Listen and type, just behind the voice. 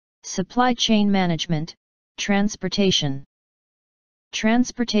Supply chain management, transportation.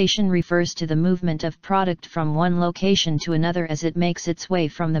 Transportation refers to the movement of product from one location to another as it makes its way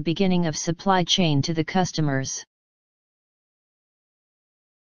from the beginning of supply chain to the customers.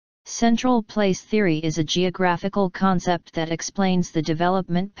 Central place theory is a geographical concept that explains the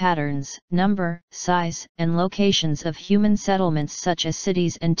development patterns, number, size, and locations of human settlements such as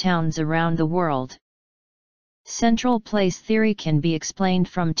cities and towns around the world. Central place theory can be explained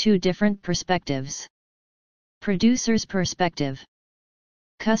from two different perspectives. Producer's perspective.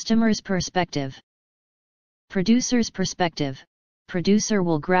 Customer's perspective. Producer's perspective. Producer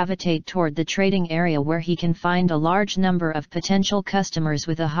will gravitate toward the trading area where he can find a large number of potential customers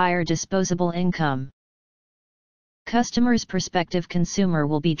with a higher disposable income. Customer's perspective. Consumer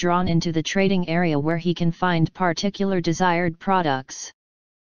will be drawn into the trading area where he can find particular desired products.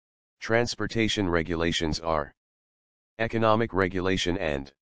 Transportation regulations are economic regulation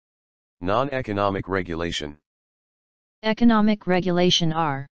and non-economic regulation. Economic regulation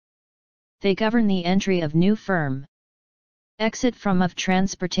are: they govern the entry of new firm, exit from of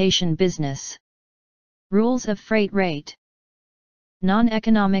transportation business, rules of freight rate.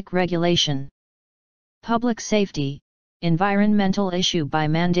 Non-economic regulation: public safety, environmental issue by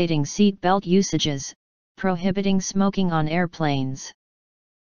mandating seat belt usages, prohibiting smoking on airplanes.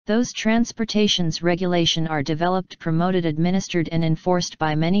 Those transportation's regulation are developed, promoted, administered and enforced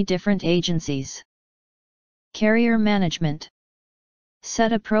by many different agencies. Carrier management: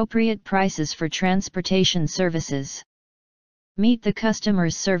 set appropriate prices for transportation services. Meet the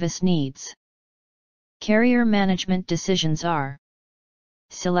customer's service needs. Carrier management decisions are: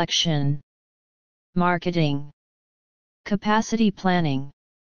 selection, marketing, capacity planning,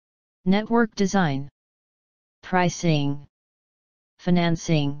 network design, pricing,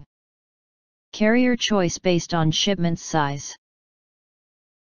 financing. Carrier choice based on shipment size.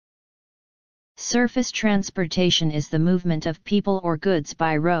 Surface transportation is the movement of people or goods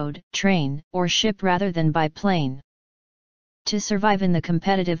by road, train, or ship rather than by plane. To survive in the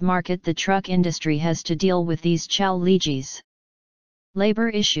competitive market, the truck industry has to deal with these challenges. Labor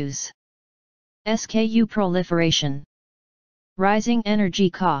issues. SKU proliferation. Rising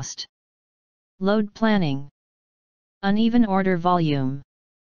energy cost. Load planning. Uneven order volume.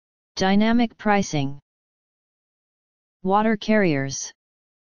 Dynamic pricing. Water carriers.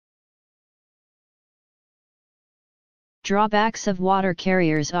 Drawbacks of water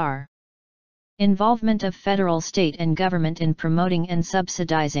carriers are: involvement of federal, state and government in promoting and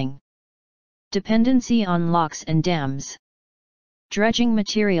subsidizing, dependency on locks and dams, dredging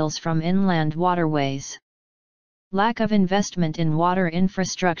materials from inland waterways, lack of investment in water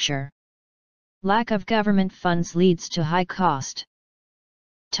infrastructure, lack of government funds leads to high cost.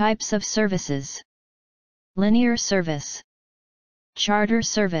 Types of services: linear service, charter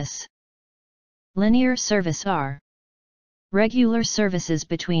service. Linear service are regular services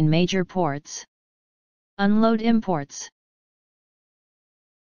between major ports. Unload imports.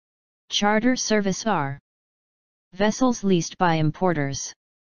 Charter service are vessels leased by importers.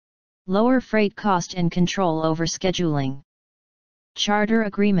 Lower freight cost and control over scheduling. Charter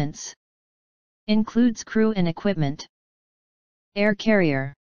agreements. Includes crew and equipment. Air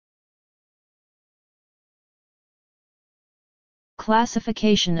carrier.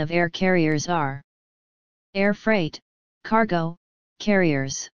 Classification of air carriers are: air freight, cargo,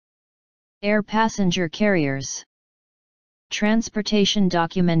 carriers. Air passenger carriers. Transportation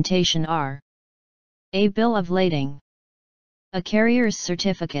documentation are: a bill of lading, a carrier's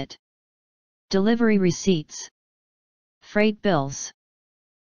certificate, delivery receipts, freight bills,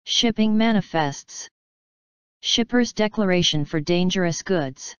 shipping manifests, shipper's declaration for dangerous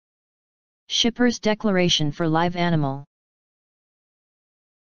goods, shipper's declaration for live animal.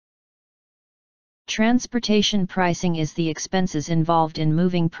 Transportation pricing is the expenses involved in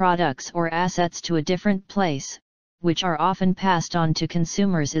moving products or assets to a different place, which are often passed on to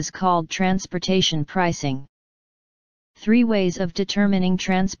consumers, is called transportation pricing. 3 ways of determining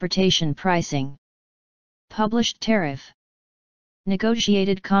transportation pricing: published tariff,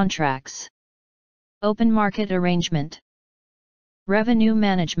 negotiated contracts, open market arrangement. Revenue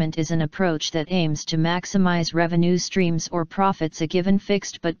management is an approach that aims to maximize revenue streams or profits a given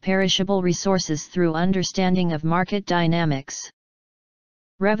fixed but perishable resources through understanding of market dynamics.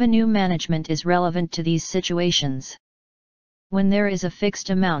 Revenue management is relevant to these situations: when there is a fixed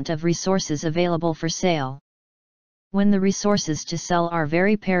amount of resources available for sale, when the resources to sell are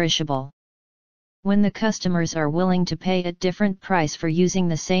very perishable, when the customers are willing to pay a different price for using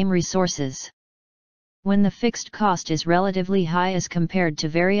the same resources, when the fixed cost is relatively high as compared to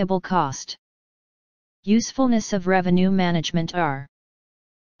variable cost. Usefulness of revenue management are: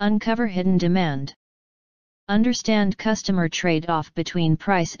 Uncover hidden demand. Understand customer trade-off between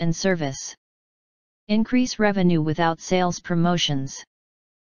price and service. Increase revenue without sales promotions.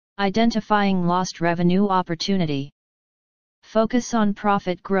 Identifying lost revenue opportunity. Focus on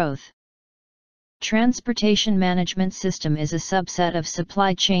profit growth. Transportation management system is a subset of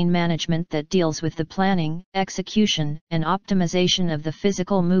supply chain management that deals with the planning, execution, and optimization of the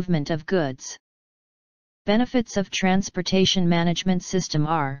physical movement of goods. Benefits of transportation management system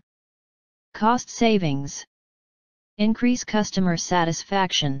are: cost savings, increase customer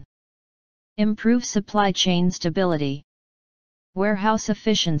satisfaction, improve supply chain stability, warehouse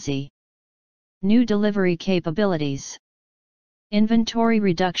efficiency, new delivery capabilities, inventory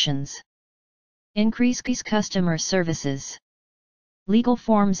reductions, increase customer services. Legal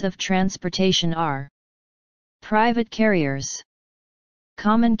forms of transportation are: private carriers,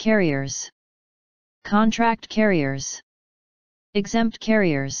 common carriers, contract carriers, exempt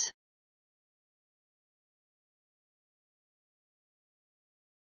carriers.